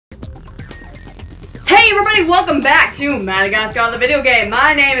everybody, welcome back to Madagascar, the video game.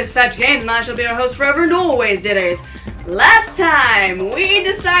 My name is fetchgames, and I shall be your host forever and always, diddies. Last time, we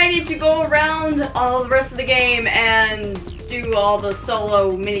decided to go around all the rest of the game and do all the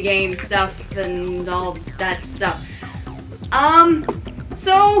solo minigame stuff and all that stuff.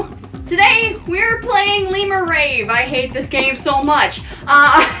 So, today, we're playing Lemur Rave. I hate this game so much.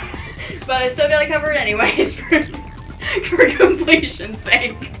 But I still gotta cover it anyways for completion's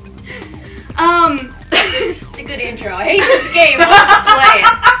sake. It's a good intro. I hate this game. I want to play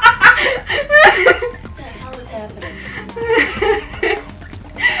it. What the hell is happening?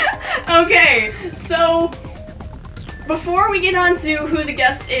 Okay, so before we get on to who the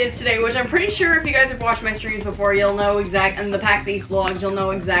guest is today, which I'm pretty sure if you guys have watched my streams before, you'll know and the PAX East vlogs, you'll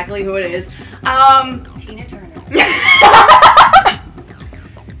know exactly who it is. Tina Turner.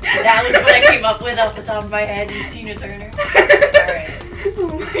 That was what I came up with off the top of my head, is Tina Turner. Alright.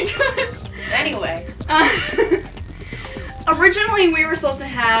 Oh my gosh. Anyway. Originally, we were supposed to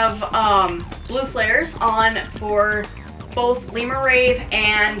have blue flares on for both Lemur Rave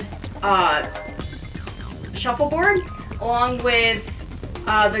and Shuffleboard, along with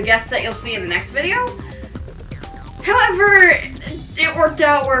the guests that you'll see in the next video. However, it worked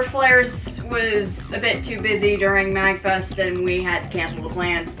out where Flares was a bit too busy during MagFest, and we had to cancel the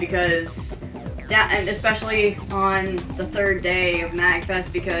plans because, and especially on the third day of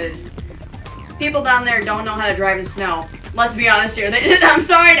MagFest, because people down there don't know how to drive in snow. Let's be honest here. I'm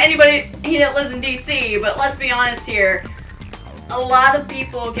sorry to anybody that lives in DC, but let's be honest here. A lot of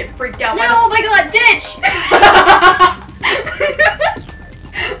people get freaked out. Snow! Oh my god, ditch!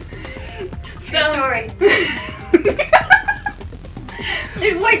 True story.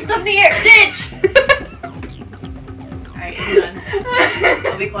 There's white stuff in the air. Ditch! Alright, it's done.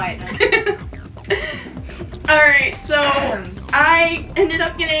 I'll be quiet now. Alright, so I ended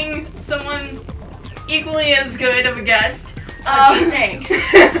up getting someone equally as good of a guest. Gee, thanks.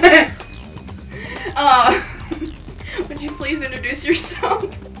 Would you please introduce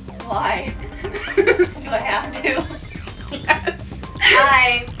yourself? Why? Do I have to? Yes.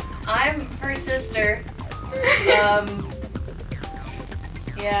 Hi, I'm her sister.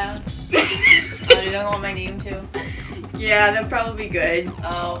 Yeah. Oh, they don't want my name too. Yeah, that'd probably be good.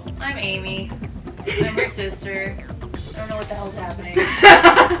 Oh, I'm Amy. I'm her sister. I don't know what the hell's happening.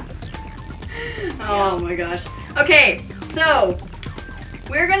 Oh my gosh. Okay, so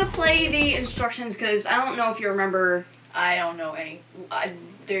we're gonna play the instructions because I don't know if you remember. I don't know any.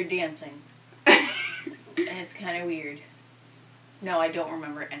 They're dancing. And it's kind of weird. No, I don't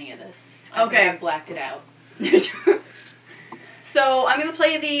remember any of this. Okay. I blacked it out. So I'm gonna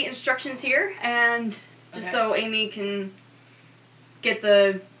play the instructions here, and just Okay. so Amy can get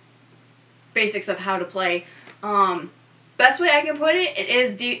the basics of how to play. Best way I can put it, it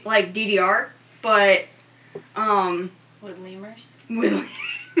is like DDR, but With lemurs? with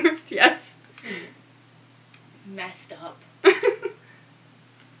lemurs, yes. Messed up.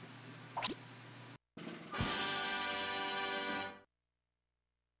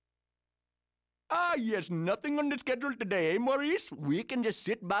 Ah, yes, nothing on the schedule today, eh, Maurice? We can just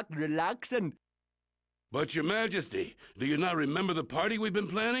sit back, relax, and... But, Your Majesty, do you not remember the party we've been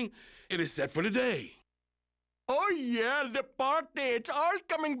planning? It is set for today. Oh, yeah, the party. It's all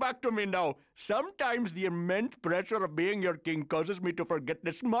coming back to me now. Sometimes the immense pressure of being your king causes me to forget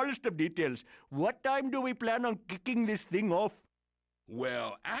the smallest of details. What time do we plan on kicking this thing off?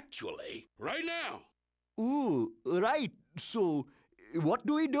 Well, actually, right now. Ooh, right. So, what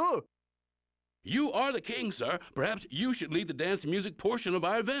do we do? You are the king, sir. Perhaps you should lead the dance music portion of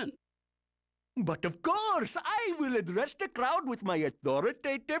our event. But of course, I will address the crowd with my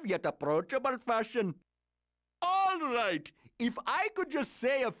authoritative yet approachable fashion. All right, if I could just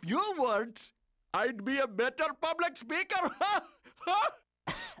say a few words, I'd be a better public speaker.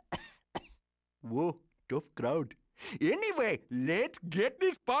 Whoa, tough crowd. Anyway, let's get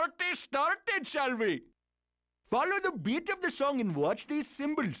this party started, shall we? Follow the beat of the song and watch these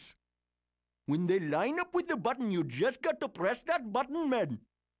symbols. When they line up with the button, you just got to press that button, man.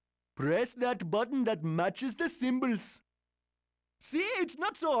 Press that button that matches the symbols. See, it's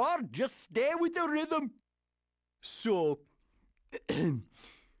not so hard. Just stay with the rhythm. So, are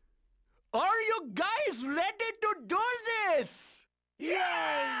you guys ready to do this?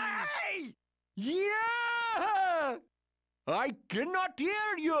 Yay! Yeah! I cannot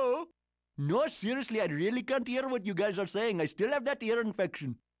hear you. No, seriously, I really can't hear what you guys are saying. I still have that ear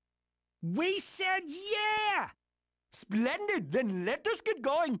infection. We said yeah! Splendid, then let us get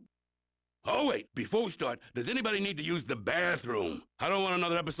going. Oh, wait, before we start, does anybody need to use the bathroom? I don't want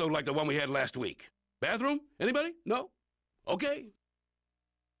another episode like the one we had last week. Bathroom? Anybody? No? Okay.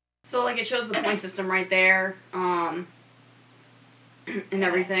 So, like, it shows the point system right there, and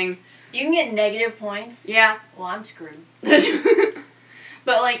everything. You can get negative points? Yeah. Well, I'm screwed.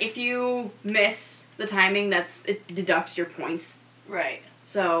 But, like, if you miss the timing, it deducts your points. Right.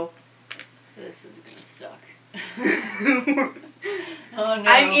 So. This is gonna suck. Oh, no.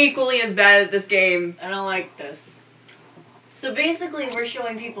 I'm equally as bad at this game. I don't like this. So, basically, we're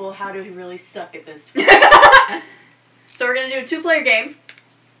showing people how to really suck at this. So, we're gonna do a 2-player game.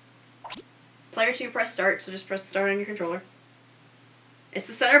 Player 2, press start, so just press start on your controller. It's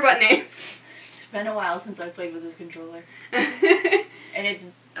the center button name. It's been a while since I played with this controller. And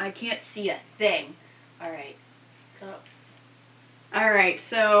I can't see a thing. Alright. Alright,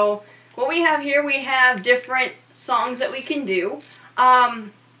 so what we have here, we have different songs that we can do.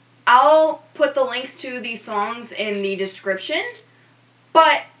 I'll put the links to these songs in the description,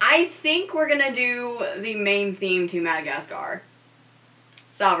 but I think we're gonna do the main theme to Madagascar.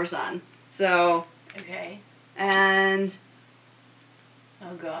 Salverson. So. Okay. And.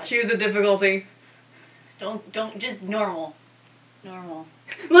 Oh god. Choose a difficulty. Don't, just normal. Normal.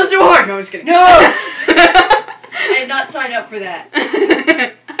 Let's do hard! No, I'm just kidding. No! I did not sign up for that.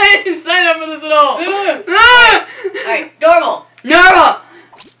 I didn't sign up for this at all. Alright, normal. Normal!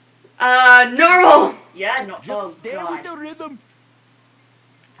 Normal! Yeah, no. Just Oh stay god. with the rhythm.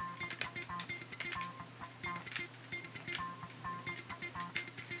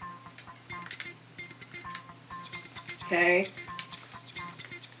 Okay.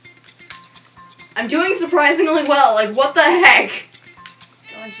 I'm doing surprisingly well. Like, what the heck?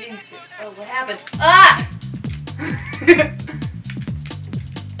 Don't jinx it. Oh, what happened? Ah!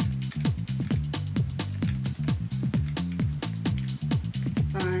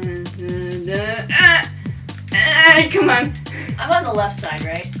 Come on. I'm on the left side,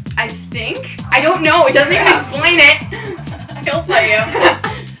 right? I think? I don't know. It doesn't even explain it. I hope I am,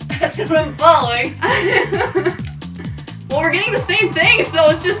 because that's what I'm following. Well, we're getting the same thing, so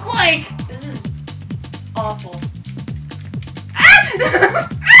it's just like... This is awful.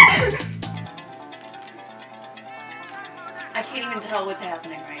 I can't even tell what's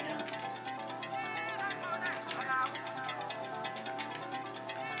happening right now.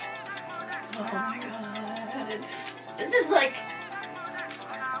 Oh my god. This is like...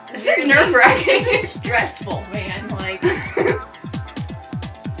 This is nerve-wracking. This is stressful, man. Like...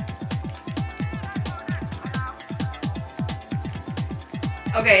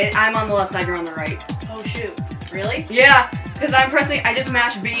 Okay, I'm on the left side, you're on the right. Oh shoot. Really? Yeah, because I just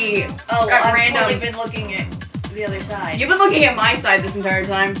mashed B Oh, well, at I've random. totally been looking at the other side. You've been looking at my side this entire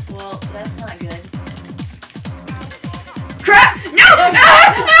time. Well, that's not good. Crap! No!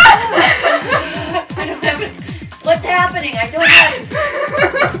 I don't have it. What's happening? I don't have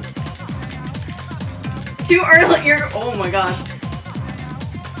it. Too early, oh my gosh.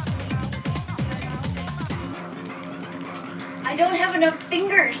 I don't have enough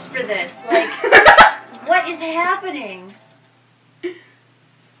fingers for this. Like, what is happening?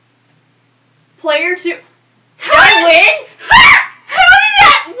 Player 2. Did I win? How did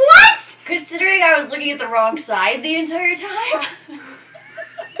that? What? Considering I was looking at the wrong side the entire time.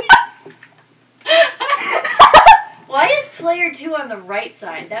 Why is player 2 on the right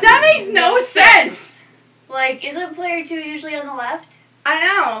side? That makes no sense. Like, isn't player 2 usually on the left? I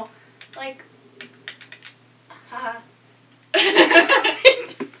know. Like, haha. I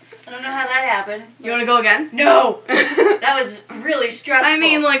don't know how that happened. You want to go again? No! That was really stressful. I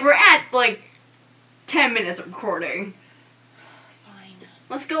mean, like, we're at, like, 10 minutes of recording. Fine.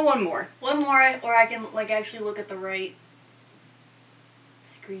 Let's go one more. One more, or I can, like, actually look at the right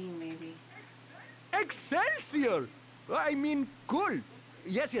screen, maybe. Excelsior! I mean, cool.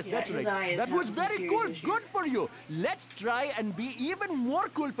 Yes, Yeah, that's his right. eye is That was having some very serious cool. issues. Good for you. Let's try and be even more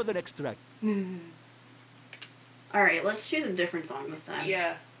cool for the next track. Alright, let's choose a different song this time.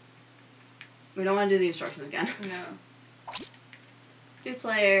 Yeah. We don't want to do the instructions again. No. New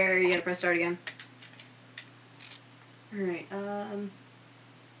player, you gotta press start again. Alright,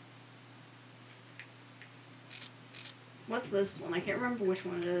 what's this one? I can't remember which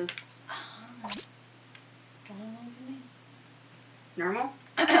one it is. Normal?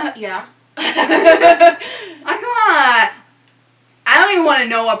 Yeah. Oh, come on! I don't even want to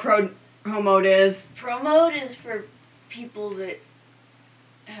know what pro mode is. Pro mode is for people that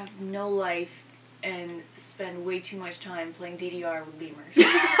have no life and spend way too much time playing DDR with lemurs.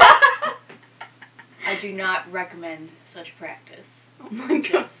 I do not recommend such practice. Oh my god.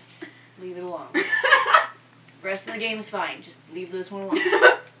 Just leave it alone. Rest of the game is fine. Just leave this one alone.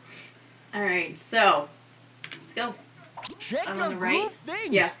 Alright, so, let's go. Check I'm your on the right? groove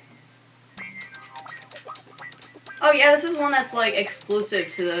things. Yeah. Oh yeah, this is one that's like exclusive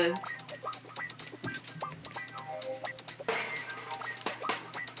to the...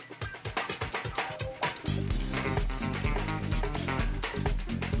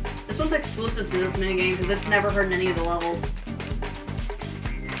 This one's exclusive to this minigame because it's never heard in any of the levels.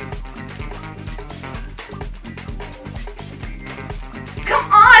 Come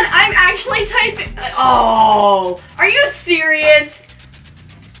on! I'm actually typing... Oh! Are you serious?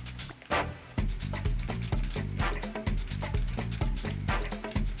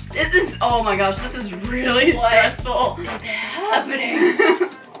 This is... Oh my gosh, this is really stressful. What is happening?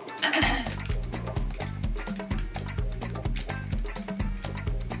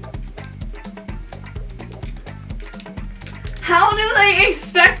 How do they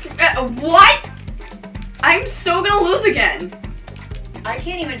expect... what? I'm so gonna lose again. I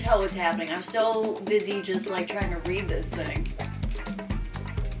can't even tell what's happening. I'm so busy just like trying to read this thing.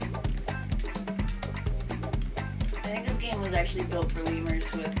 I think this game was actually built for lemurs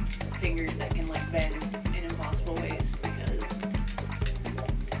with fingers that can like bend in impossible ways because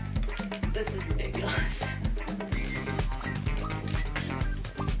this is ridiculous.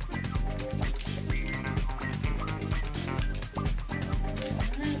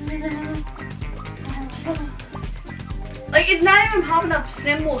 Like, it's not even popping up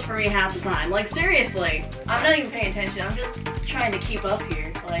symbols for me half the time. Like, seriously. I'm not even paying attention. I'm just trying to keep up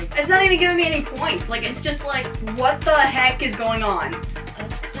here. Like, It's not even giving me any points. Like, it's just like, what the heck is going on?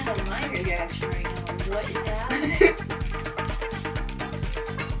 that's kind of my reaction right now. What is happening?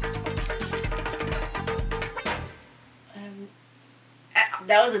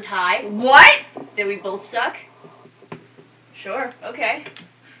 That was a tie. What? Did we both suck? Sure. Okay.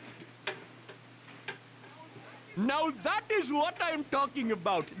 Now that is what I'm talking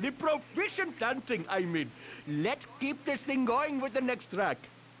about. The proficient dancing, I mean. Let's keep this thing going with the next track.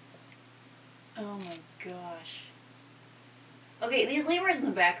 Oh my gosh. Okay, these lemurs in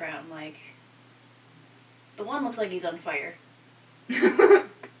the background, like, the one looks like he's on fire. You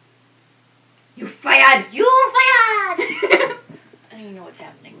fired! You fired! I don't even know what's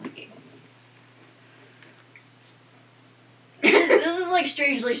happening in this game. This is like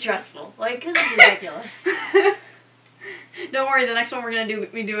strangely stressful. Like, this is ridiculous. Don't worry, the next one we're gonna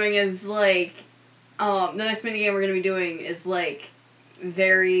be doing is like, the next minigame we're gonna be doing is like,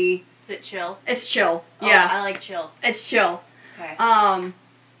 very... Is it chill? It's chill. Oh, Yeah. I like chill. It's chill. Okay.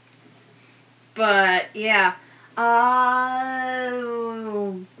 But, yeah. I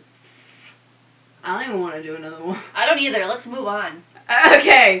don't even want to do another one. I don't either. Let's move on.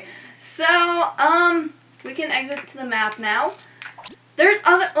 Okay, so, we can exit to the map now. There's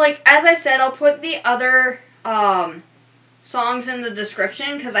other, like, as I said, I'll put the other, songs in the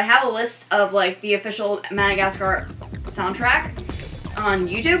description, because I have a list of, like, the official Madagascar soundtrack on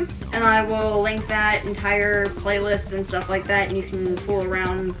YouTube, and I will link that entire playlist and stuff like that, and you can fool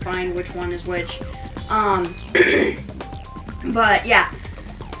around and find which one is which. But, yeah.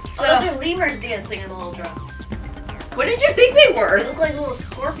 So, Oh, those are lemurs dancing on the little drums. what did you think they They were? look like little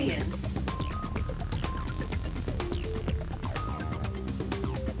scorpions.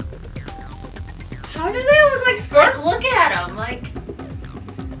 How do they look like scorpions? Like, look at them. Like,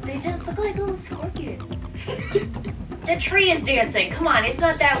 they just look like little scorpions. The tree is dancing. Come on, it's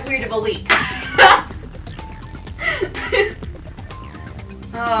not that weird of a leap.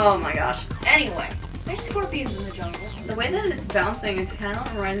 Oh my gosh. Anyway, there's scorpions in the jungle. The way that it's bouncing is kind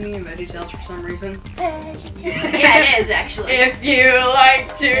of reminding me of VeggieTales for some reason. Yeah, it is actually. If you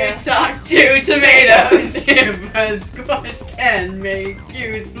like to talk to tomatoes, if a squash can make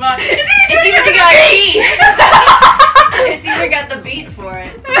you smile. It's even got a beat. It's even got the beat for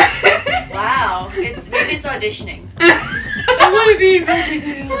it. Wow, maybe it's auditioning. I want to be in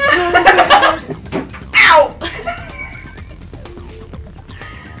VeggieTales so bad. Ow!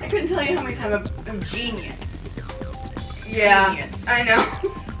 I couldn't tell you how many times I've... Genius. Yeah, Genius. I know.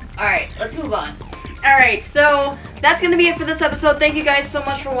 Alright, let's move on. Alright, so that's going to be it for this episode. Thank you guys so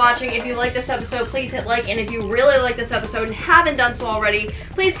much for watching. If you like this episode, please hit like. And if you really like this episode and haven't done so already,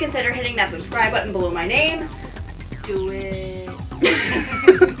 please consider hitting that subscribe button below my name. Do it.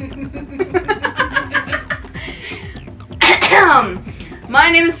 My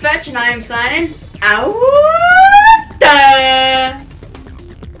name is Fetch, and I am signing out.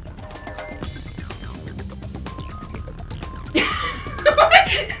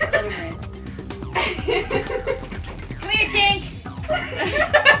 Come here, Tink.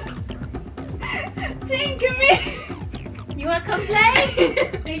 Tink, come here. You want to come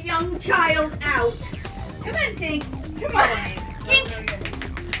play? The young child out. Come on, Tink. Come on. Tink.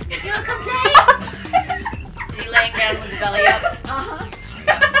 You want to come play? Is he laying down with his belly up? Uh-huh.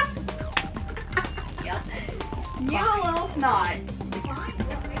 Yep. You little snot.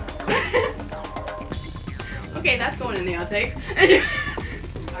 Okay, that's going in the outtakes.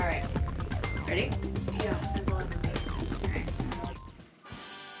 Alright. Ready? Yeah, there's a lot of it. Alright.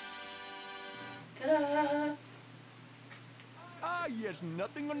 Ta-da! Ah, yes,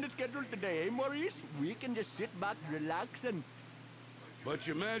 nothing on the schedule today, eh, Maurice? We can just sit back, relax, and... But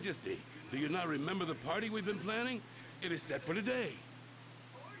your majesty, do you not remember the party we've been planning? It is set for today.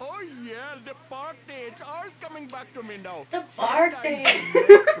 Oh, yeah, the party. It's all coming back to me now. The party! Sometimes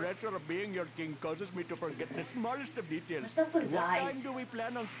the pressure of being your king causes me to forget the smallest of details. What's up with his What eyes? time do we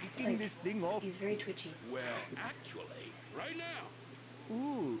plan on kicking Like, this thing off? He's very twitchy. Well, actually, right now.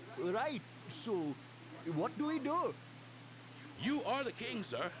 Ooh, right. So, what do we do? You are the king,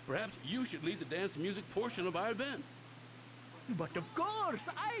 sir. Perhaps you should lead the dance music portion of our event. But of course,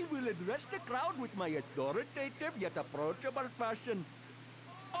 I will address the crowd with my authoritative yet approachable fashion.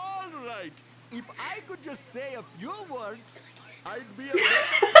 All right. If I could just say a few words, I'd be a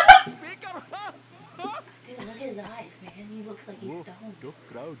better speaker. Dude, look at his eyes, man. He looks like he's Whoa, stoned. tough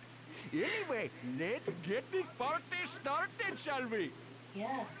crowd. Anyway, let's get this party started, shall we?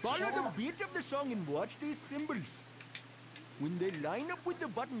 Yeah, Follow shut the up. beat of the song and watch these symbols. When they line up with the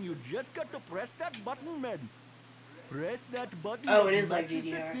button, you just got to press that button, man. Press that button. Oh, that it is like matches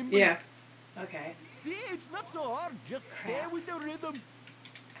the DDR. symbols. Yeah. Okay. See, it's not so hard. Just stay Crap. with the rhythm.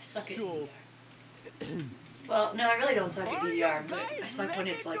 I suck at So- DDR. Well, no, I really don't suck at Are you DDR, but I guys suck when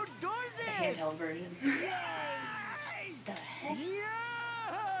ready it's like to do a this? handheld version. Yay! The heck?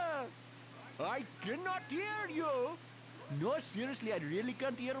 Yeah! I cannot hear you. No, seriously, I really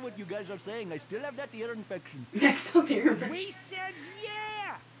can't hear what you guys are saying. I still have that ear infection. I still do your impression. We said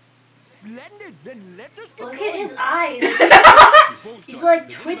yeah! Splendid! Then let us get Look going. at his eyes. Before we He's start, like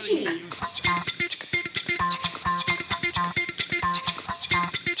does anybody twitchy. know how to use-